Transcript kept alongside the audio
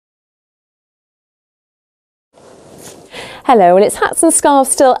Hello, well, it's hats and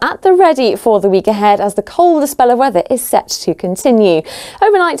scarves still at the ready for the week ahead as the colder spell of weather is set to continue.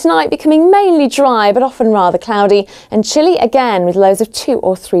 Overnight tonight becoming mainly dry but often rather cloudy and chilly again with lows of 2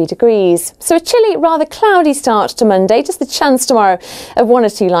 or 3 degrees. So a chilly, rather cloudy start to Monday, just the chance tomorrow of 1 or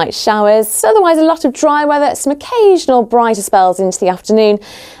 2 light showers. Otherwise a lot of dry weather, some occasional brighter spells into the afternoon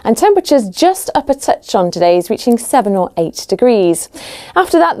and temperatures just up a touch on today's, reaching 7 or 8 degrees.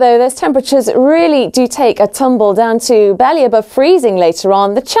 After that though, those temperatures really do take a tumble down to barely above freezing later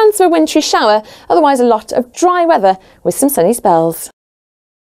on, the chance of a wintry shower, otherwise a lot of dry weather with some sunny spells.